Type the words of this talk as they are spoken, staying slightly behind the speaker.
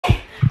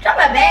Drop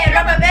my bag,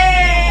 drop my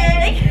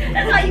bag.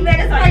 That's why you mad,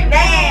 that's why you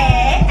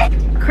mad.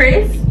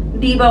 Chris,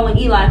 Debo, and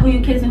Eli. Who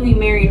you kissing, who you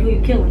marrying, who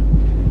you killing?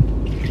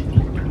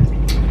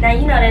 Now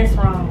you know that's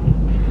wrong.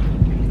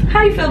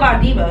 How do you feel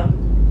about Debo?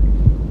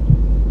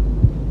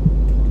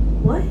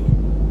 What?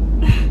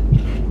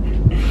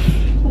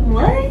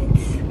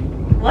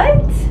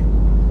 What?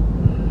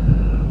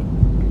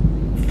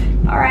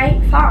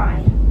 Alright,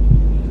 fine.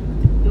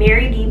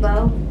 Marry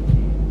Debo.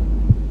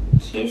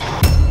 Kiss.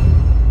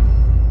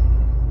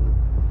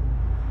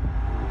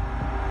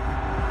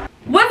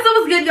 What's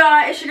good,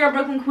 y'all? It's your girl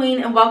Brooklyn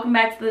Queen, and welcome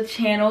back to the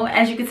channel.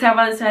 As you can tell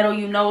by the title,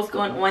 you know what's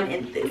going on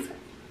in this video.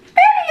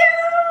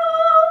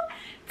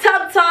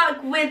 Tub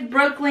Talk with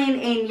Brooklyn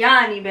and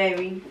Yanni,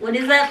 baby. What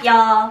is up,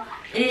 y'all?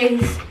 It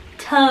is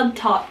tub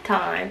talk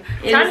time.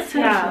 It's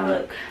time.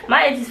 Look,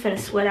 my edge is finna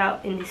sweat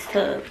out in this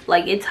tub.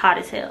 Like, it's hot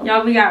as hell.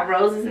 Y'all, we got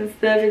roses and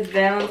stuff. It's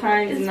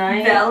Valentine's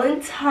night.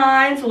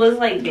 Valentine's was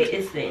like,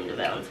 it's the end of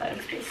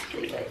Valentine's,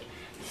 basically. Like,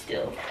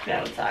 still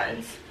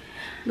Valentine's.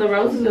 The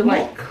roses are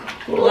like,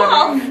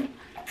 whoa.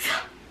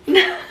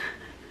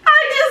 I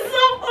just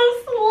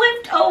almost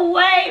slipped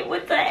away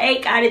with the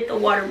egg. I did the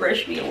water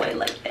brush me away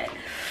like that.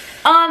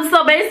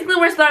 So basically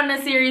we're starting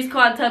a series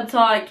called Tub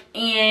Talk,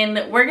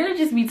 and we're gonna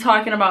just be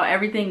talking about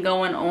everything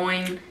going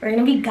on. We're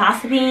gonna be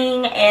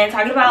gossiping and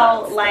talking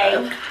about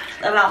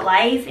about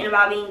life and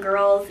about being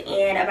girls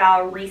and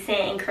about recent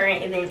and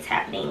current events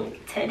happening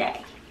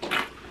today.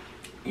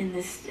 In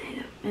this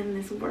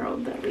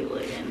world that we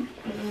live in.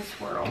 In this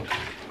world.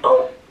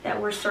 Oh,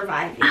 that we're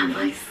surviving.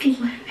 I'm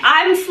slipping.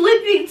 I'm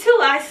slipping too.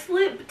 I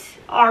slipped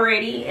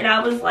already and I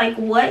was like,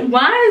 what?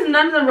 Why is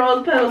none of the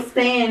rose petals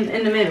staying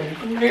in the middle?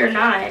 They're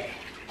not.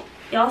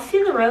 Y'all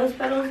see the rose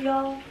petals,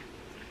 y'all?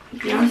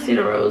 Y'all see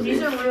the roses?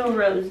 These are real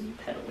rose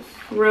petals.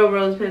 Real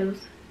rose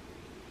petals.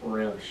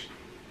 Real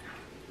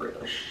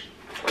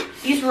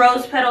These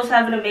rose petals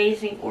have an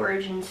amazing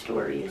origin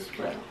story as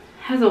well.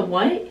 Has a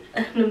what?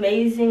 An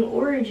amazing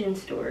origin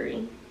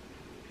story.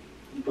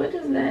 What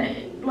is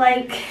that?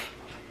 Like...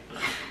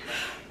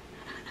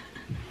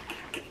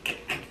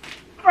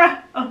 They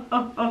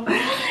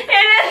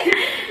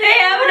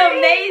have an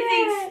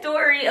amazing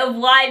story of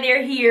why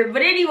they're here.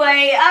 But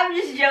anyway, I'm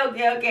just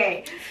joking,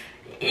 okay.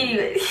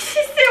 Anyway,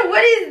 she said,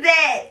 what is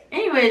that?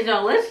 Anyways,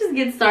 y'all, let's just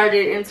get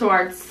started into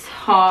our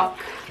talk.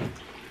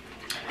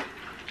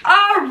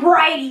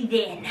 Alrighty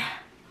then.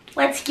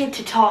 Let's get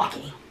to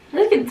talking.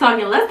 Let's get to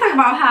talking. Let's talk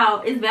about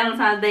how it's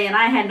Valentine's Day and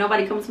I had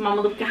nobody come to my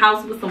motherfucking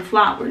house with some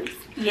flowers.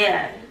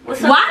 Yeah. Why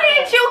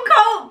didn't you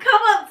come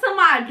up to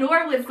my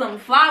door with some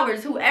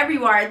flowers, whoever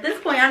you are? At this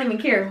point, I don't even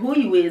care who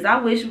you is. I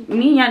wish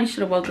me and Yanni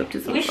should have woke up to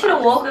some flowers. We should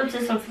have woke up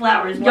to some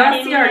flowers.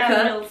 Y'all see our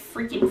cup? No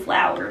freaking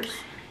flowers.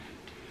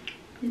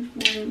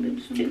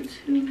 Cheers.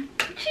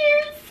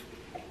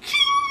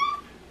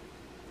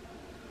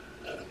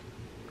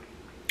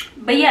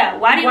 But yeah,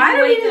 why did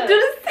we just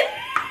do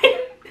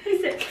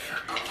this?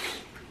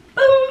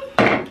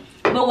 Boom.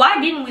 But why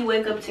didn't we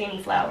wake up to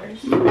any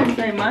flowers? You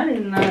say mine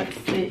is not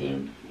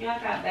sitting. Y'all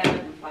got better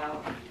than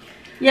flowers.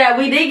 Yeah,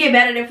 we did get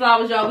better than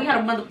flowers, y'all. We got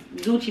a mother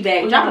Gucci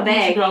bag. Drop a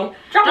bag, bro.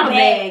 Drop a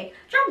bag.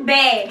 Drop a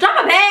bag.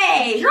 Drop a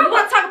bag. You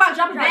want to talk about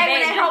drop a bag when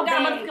that hoe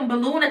got a motherfucking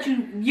balloon that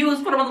you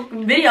used for the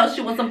motherfucking video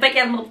shoot with some fake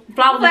ass motherfucking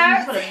flowers that you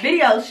used for the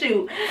video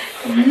shoot?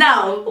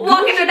 No.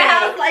 Walking in the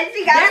house like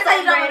she got that's how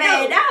you drop a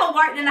bag. That hoe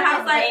walked in the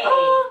house like,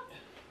 oh.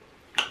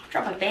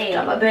 Drop a bag.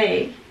 Drop a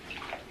bag.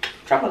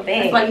 Drop a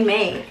bag. That's why you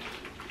mad.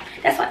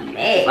 That's why you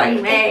mad. That's why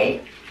you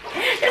mad.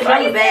 That's why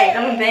you mad.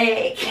 Drop a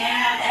bag.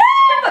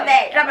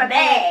 Drop a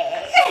bag.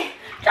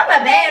 Drop a bag. Drop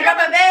a bag. Drop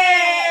a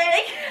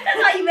bag. That's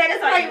why you mad.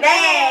 That's why you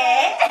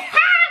mad.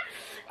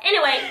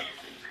 Anyway,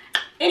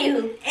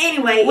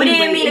 we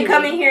didn't mean to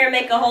come in here and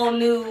make a whole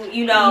new,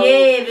 you know,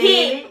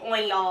 hit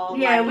on y'all.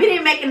 Yeah, we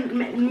didn't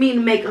mean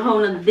to make a whole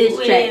nother diss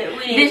track.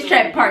 Diss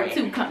track part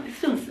 2 coming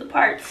soon.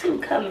 Part 2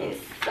 coming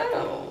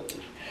soon.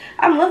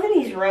 I'm loving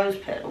these rose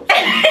petals.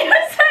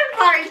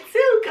 Part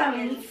 2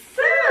 coming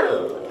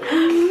soon.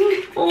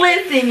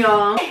 Listen,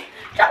 y'all.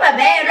 Drop a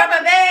bag, drop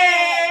a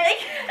bag.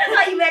 That's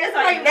why you mad, that's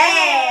why you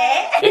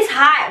mad. It's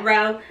hot,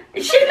 bro.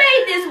 She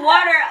made this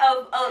water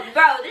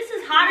bro, this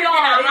is hotter than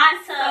a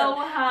hot tub. So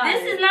hot.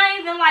 This is not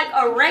even like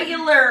a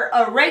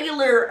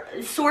regular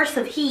source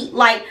of heat.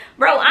 Like,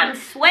 bro, I'm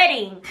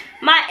sweating.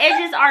 My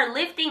edges are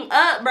lifting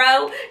up,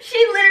 bro.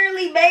 She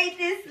literally made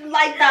this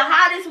like the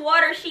hottest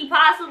water she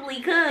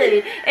possibly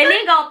could. And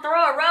then gonna throw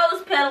a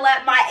rose petal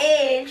at my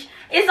edge.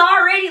 It's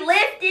already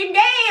lifting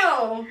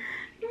down.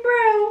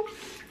 Bro,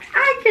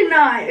 I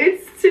cannot.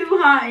 It's too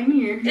hot in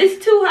here. It's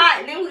too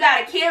hot, and then we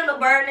got a candle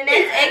burning.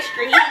 That's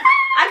extra heat.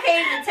 I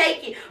can't even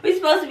take it. We're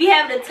supposed to be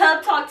having a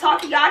tub talk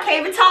talking. Y'all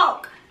can't even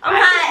talk. I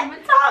can't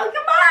even talk.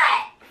 Come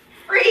on.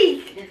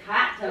 Freak. It's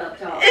hot tub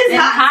talk. It's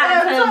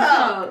hot tub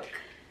talk.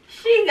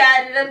 She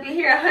got it up in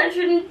here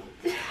 100.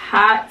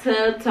 Hot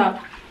tub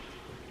talk.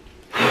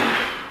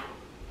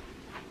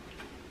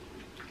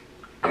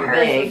 Drop a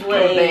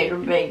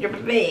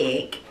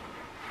bag.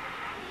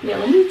 Yeah,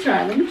 let me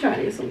try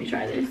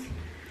this.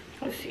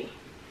 Let's see.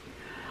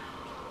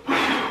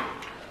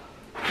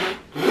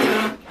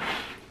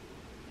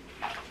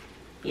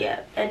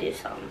 Yeah, that is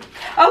something.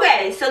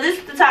 Okay, so this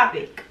is the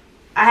topic.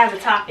 I have a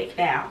topic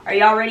now. Are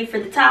y'all ready for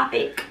the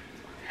topic?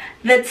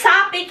 The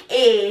topic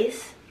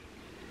is...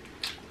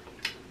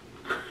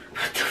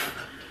 What the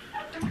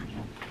fuck?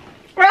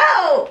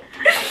 Bro!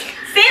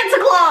 Santa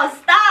Claus,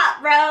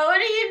 stop, bro. What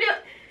are you doing?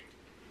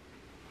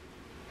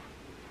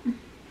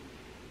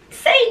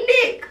 Saint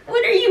Nick,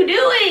 what are you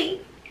doing?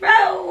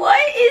 Bro,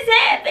 what is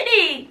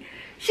happening?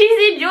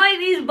 She's enjoying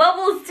these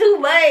bubbles too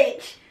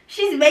much.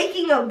 She's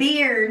making a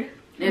beard.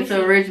 It's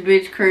a rich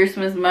bitch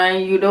Christmas,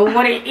 man. You know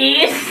what it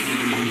is.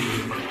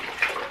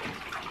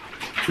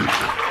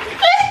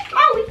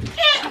 Oh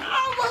shit!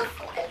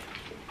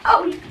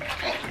 Oh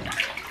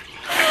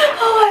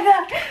my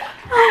god!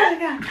 Oh my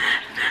god!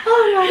 Oh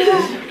my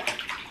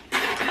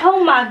god!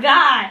 Oh my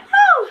god!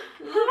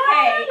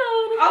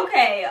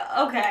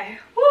 Okay.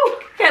 Woo.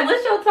 Okay,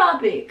 what's your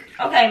topic?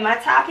 Okay, my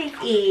topic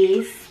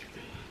is,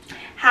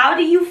 how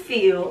do you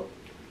feel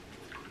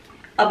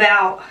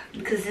about,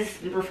 because this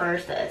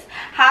refers to us,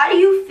 how do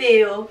you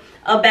feel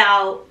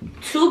about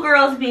two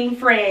girls being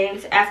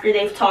friends after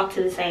they've talked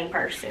to the same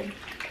person?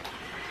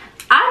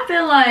 I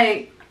feel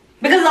like,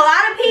 because a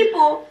lot of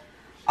people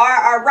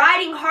are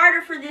riding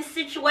harder for this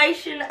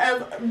situation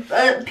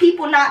of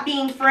people not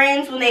being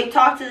friends when they've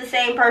talked to the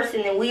same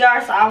person than we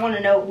are, so I want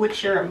to know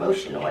what's your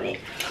emotion on it.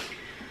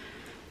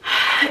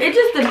 it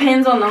just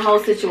depends on the whole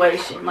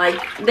situation. Like,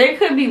 there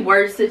could be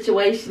worse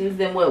situations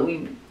than what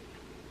we,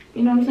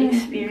 you know what I'm saying?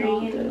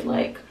 Experience.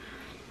 Like,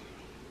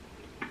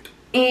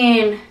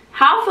 and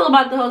how I feel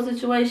about the whole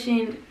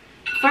situation,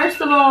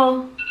 first of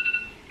all,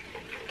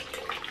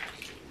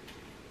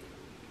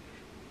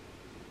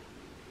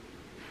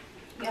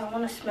 Y'all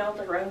want to smell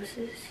the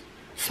roses?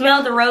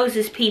 Smell the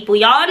roses, people.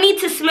 Y'all need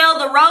to smell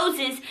the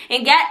roses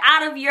and get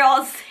out of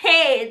y'all's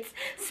heads.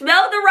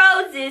 Smell the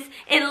roses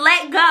and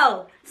let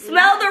go.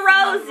 Smell the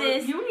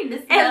roses you need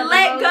to smell and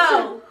let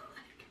go.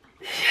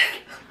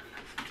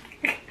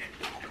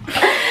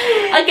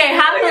 Okay,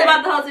 how I feel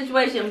about the whole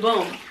situation?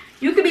 Boom.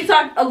 You could be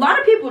talking. A lot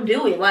of people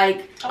do it.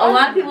 Like, a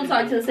lot of people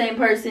talk to the same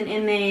person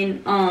and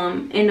then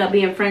end up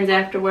being friends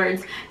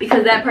afterwards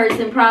because that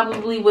person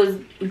probably was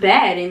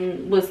bad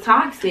and was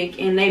toxic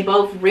and they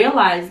both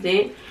realized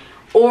it,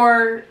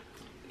 or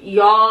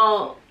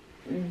y'all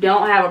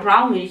don't have a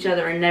problem with each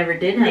other and never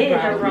did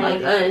have a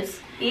problem like us.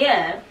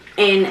 Yeah.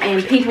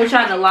 And people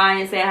try to lie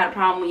and say I had a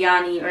problem with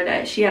Yanni or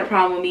that she had a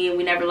problem with me and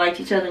we never liked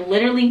each other.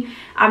 Literally,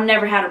 I've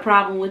never had a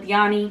problem with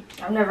Yanni.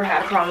 I've never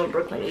had a problem with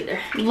Brooklyn either.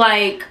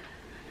 Like,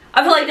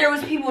 I feel like there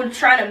was people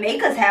trying to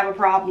make us have a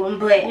problem,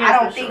 but yeah, I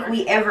don't think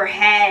we ever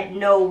had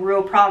no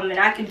real problem. And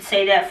I could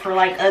say that for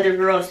like other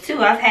girls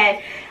too. I've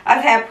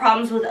had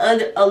problems with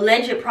other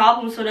alleged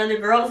problems with other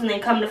girls, and then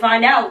come to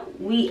find out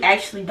we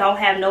actually don't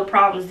have no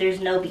problems. There's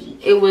no beef.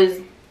 it was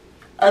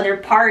Other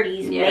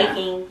parties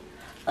making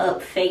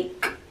up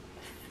fake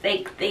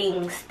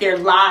things. They're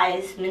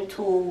lies,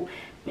 mental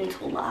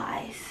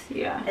lies.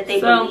 Yeah. That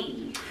they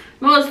believe.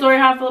 Moral story: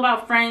 how I feel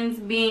about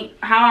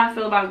how I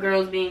feel about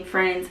girls being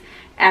friends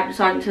after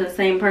talking to the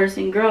same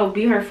person. Girl,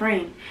 be her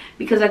friend,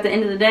 because at the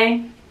end of the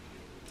day,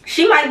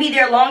 she might be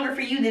there longer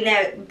for you than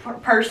that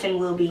person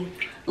will be.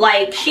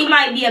 Like, she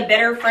might be a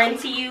better friend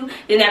to you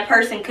than that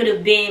person could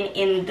have been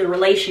in the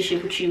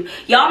relationship with you.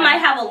 Y'all might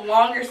have a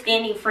longer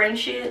standing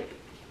friendship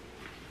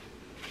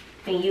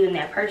than you and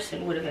that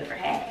person would have ever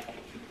had.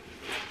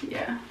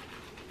 yeah.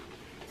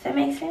 Does that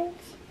make sense?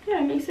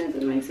 Yeah, it makes sense.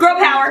 It makes sense. Girl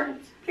power.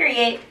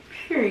 Period.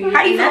 Period.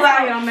 How do you feel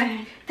about y'all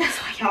mad? That's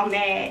why y'all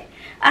mad.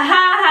 Ha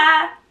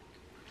ha.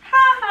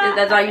 Ha ha.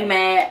 That's why you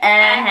mad.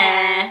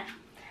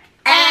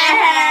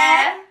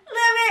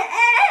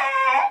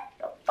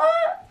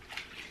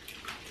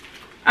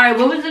 Alright,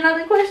 what was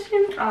another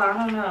question? Oh, I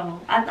don't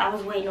know. I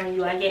was waiting on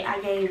you. I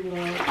gave you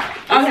one.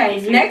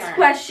 Okay, next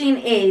question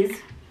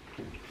is,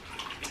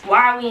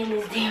 why are we in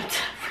this damn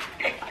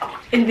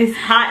in this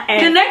hot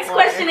ass the next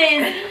water? question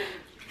is,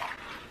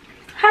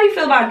 how do you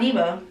feel about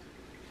Debo?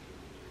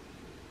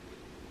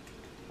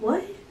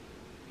 What?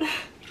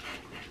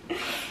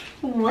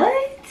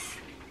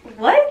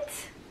 What?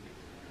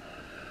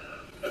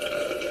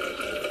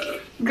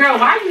 Girl,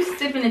 why are you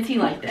sipping the tea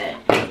like that?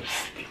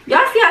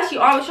 Y'all see how she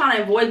always trying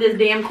to avoid this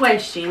damn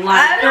question?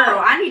 Like,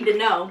 girl, I need to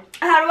know.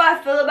 How do I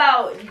feel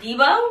about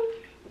Debo?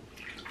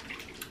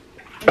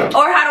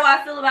 Or how do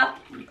I feel about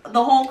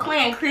the whole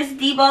clan? Chris,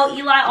 Debo,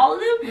 Eli, all of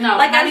them? No,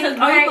 like, how that's do a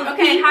you, group of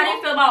okay, people. how do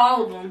you feel about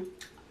all of them?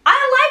 I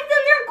like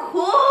them. They're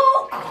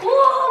cool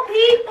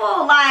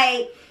people.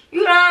 Like,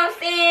 you know what I'm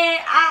saying?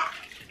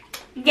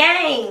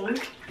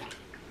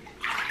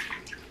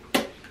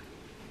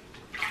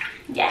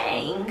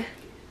 Gang.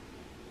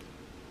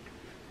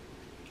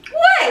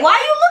 What? Why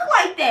you look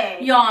like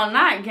that? Y'all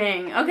not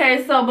gang.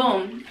 Okay, so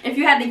boom. If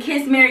you had to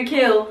kiss, marry,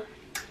 kill,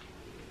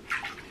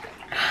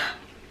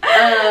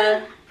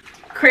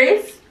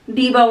 Chris,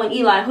 Debo, and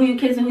Eli, who you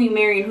kissing, who you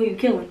marrying, who you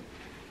killing?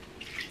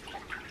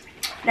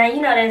 Now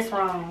you know that's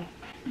wrong.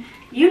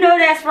 You know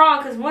that's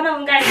wrong because one of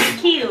them got to get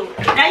killed.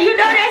 Now you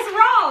know that's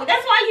wrong.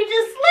 That's why you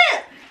just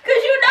slipped.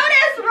 Because you know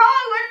that's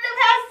wrong. One of them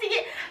has to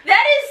get...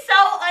 That is so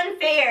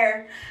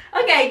unfair.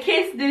 Okay,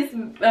 kiss this,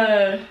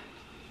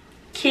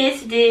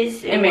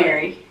 and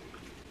marry.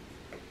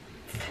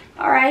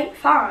 Alright,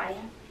 fine.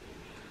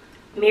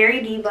 Marry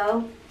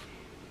Debo.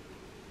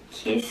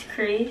 Kiss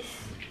Chris.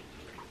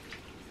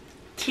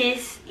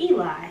 Kiss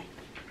Eli.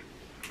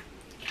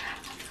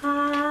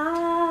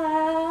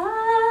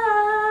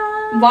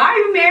 Why are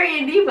you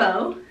marrying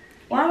Debo?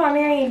 Why am I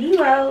marrying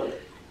Debo?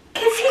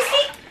 Cause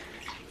he.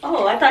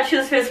 Oh, I thought she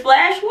was gonna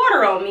splash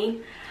water on me.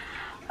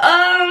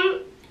 I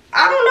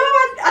don't know.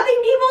 I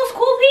think Debo's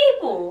cool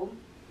people.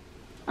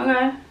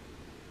 Okay.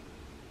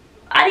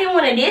 I didn't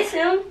want to diss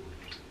him.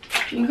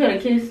 You could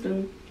have kissed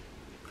him.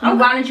 Okay.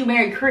 Why didn't you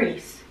marry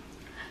Chris?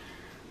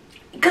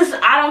 Cause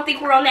I don't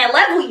think we're on that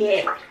level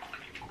yet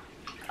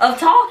of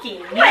talking.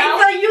 You Wait, know?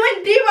 so you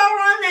and Debo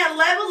are on that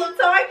level of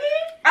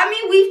talking? I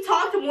mean, we've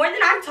talked more than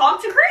I've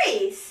talked to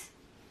Chris.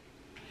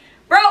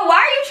 Bro, why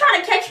are you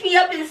trying to catch me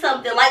up in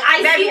something? Like,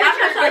 I Baby, see what I'm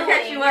you're not trying to doing.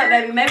 catch you up,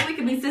 baby. Maybe we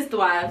could be sister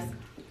wives.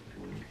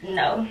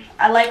 No,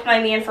 I like my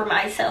man for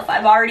myself.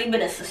 I've already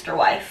been a sister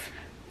wife.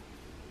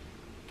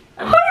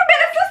 Who you been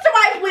a sister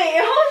wife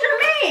with? Who's your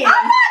man?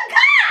 Oh my God!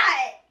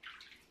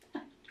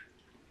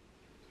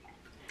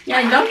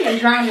 Yeah, don't get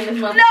drowned in this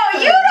motherfucker. No,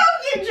 you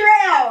don't get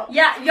drowned.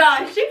 Yeah,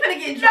 y'all, she finna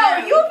get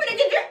drowned. No, you finna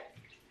get drowned.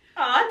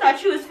 Oh, I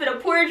thought you was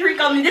finna pour a drink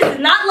on me. This is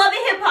not Love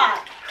and Hip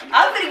Hop.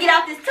 I'm finna get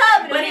out this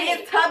tub in a But minute.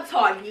 it is tub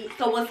talk.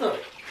 So what's up?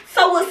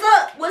 So what's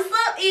up? What's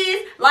up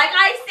is, like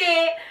I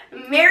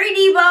said, marry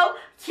Debo,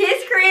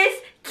 kiss Chris,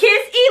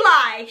 kiss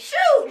Eli.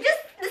 Shoot, just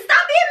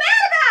stop being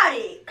mad about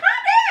it.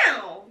 Calm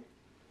down.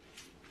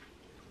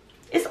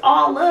 It's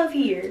all love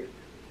here.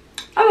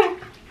 Okay.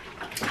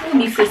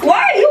 Be sister.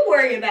 Why are you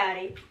worried about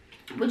it?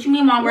 What you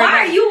mean why I'm worried Why about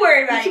are it? you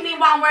worried about What you it? mean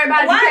why I'm worried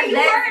about it? Why are Because you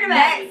worried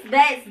about it?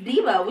 That's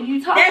Debo. What are you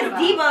talking That's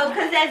about? Debo,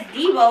 because that's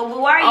Debo. But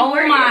why are you Oh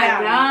worried my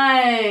about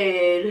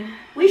it? God.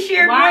 We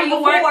shared Why are one you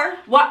before. worried?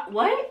 What?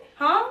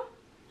 Huh?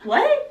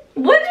 What?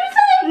 What'd you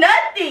say?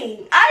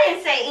 Nothing. I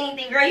didn't say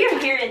anything, girl. You're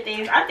hearing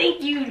things. I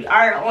think you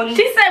are on.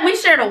 She said we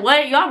shared a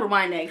what? Y'all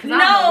rewind that.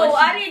 No,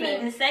 I didn't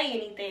even say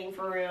anything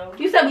for real.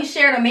 You said we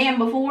shared a man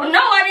before? No,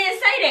 I didn't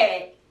say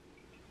that.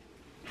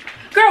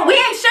 Girl, we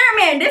ain't share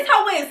man. This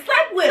hoe went and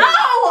slept with him.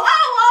 Oh,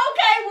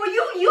 okay. Well,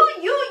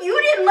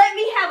 you didn't let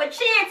me have a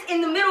chance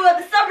in the middle of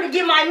the summer to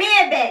get my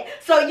man back.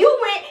 So you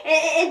went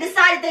and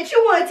decided that you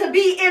wanted to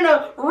be in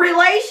a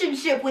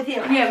relationship with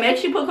him. Yeah, make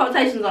sure you put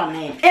quotations on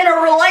that. In a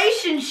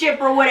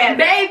relationship or whatever.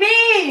 Baby,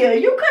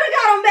 you could have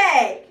got him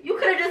back. You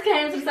could have just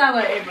came to the side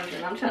like, hey,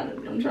 brother, I'm trying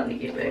to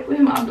get back with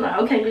him. I'm like,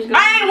 okay, just go.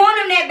 I ain't want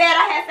him that bad.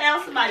 I had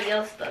found somebody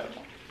else though.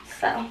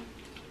 So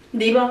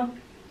Debo?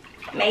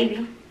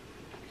 maybe.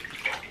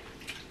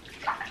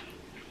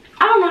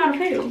 I don't know how to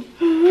feel.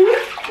 I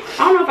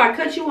don't know if I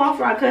cut you off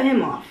or I cut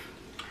him off.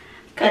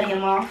 Cut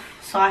him off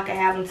so I can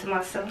have him to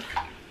myself.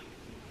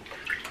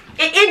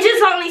 It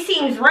just only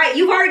seems right.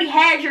 You've already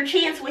had your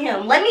chance with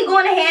him. Let me go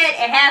on ahead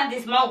and have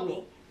this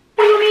moment.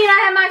 What do you mean I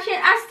had my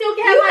chance? I still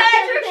can have You my had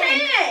chance. your with him.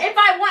 chance. If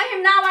I want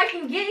him now, I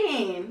can get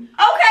him.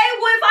 Okay,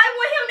 well if I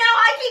want him now,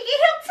 I can get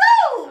him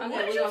too. Okay,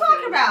 What are we you gonna talking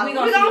see. about? We We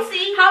gonna gonna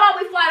see. How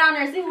about we fly down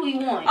there and see who we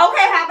want?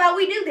 Okay, how about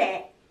we do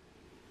that?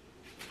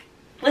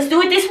 Let's do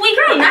it this week.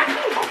 Girl, then. not you.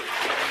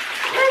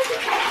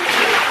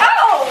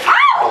 Oh!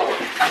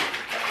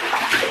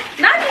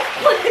 Not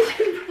just look at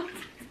you.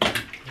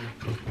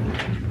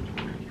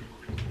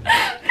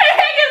 What the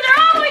heck is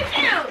wrong with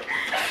you?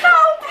 No,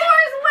 floor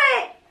is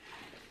wet.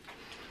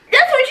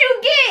 That's what you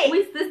get. We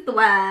sister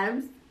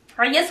wives.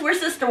 I guess we're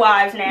sister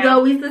wives now.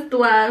 Yo, we sister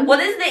wives. Well,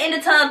 this is the end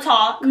of Tub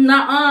Talk.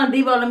 Nuh-uh,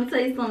 Debo, let me tell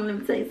you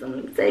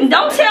something.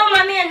 Don't tell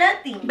my man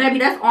nothing. Baby,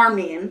 that's our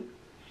man.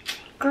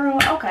 Girl,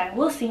 okay,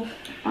 we'll see.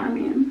 Our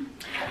man.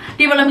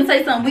 Debo, let me tell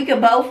you something. We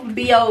could both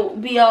be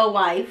your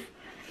wife.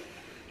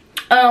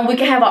 We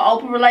can have an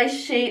open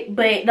relationship,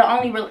 but the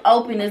only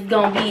open is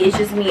gonna be is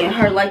just me and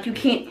her. Like you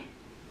can't.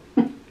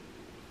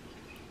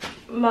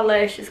 My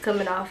lash is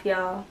coming off,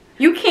 y'all.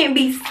 You can't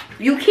be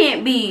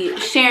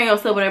sharing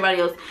yourself with everybody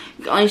else.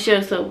 You can only share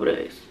yourself with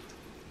us.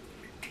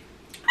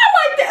 I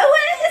like that. Well,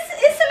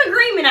 it's an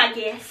agreement, I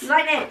guess.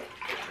 Like that.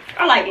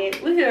 I like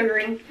it. We could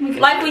agree.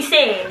 Like we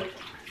said,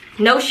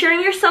 no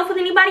sharing yourself with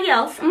anybody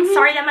else. I'm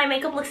sorry that my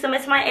makeup looks a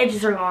mess. My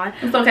edges are gone.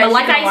 It's okay. But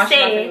like she can I wash it off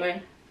said,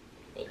 anyway.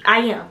 I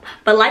am.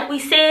 But like we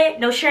said,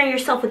 no sharing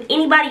yourself with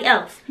anybody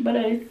else. But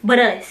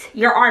us.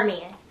 You're our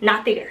man,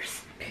 not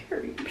theirs.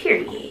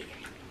 Period.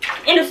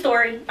 End of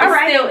story. All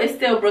right. It's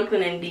still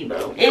Brooklyn and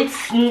Debo.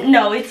 It's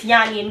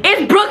Yanni and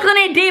It's Brooklyn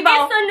and Debo.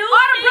 It's a new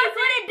All the season.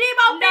 Brooklyn and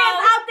Debo fans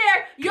out there,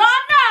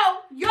 y'all know,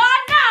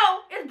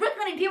 it's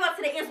Brooklyn and Debo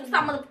to the end. So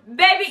some of the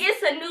baby,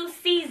 it's a new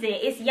season.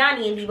 It's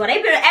Yanni and Debo.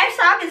 I've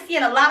been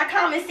seeing a lot of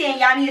comments saying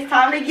Yanni it's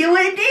time to get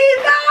with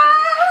Debo.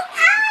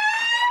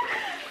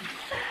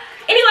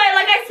 Anyway,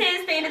 like I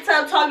said, stay in the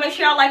Tub Talk. Make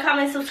sure y'all like,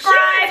 comment,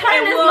 subscribe,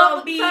 and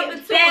we'll be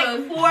back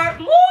for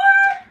more.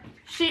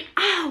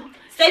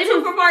 Stay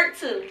tuned for part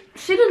 2.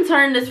 She done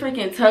turned this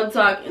freaking Tub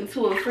Talk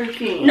into a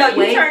freaking. No,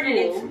 you turned it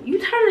into. You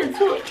turned it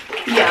into it.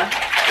 Yeah.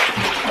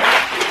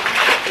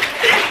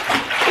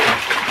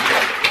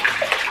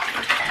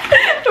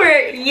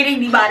 We're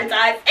getting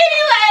demonetized.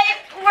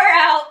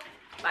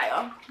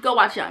 go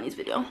watch Yanni's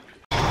video.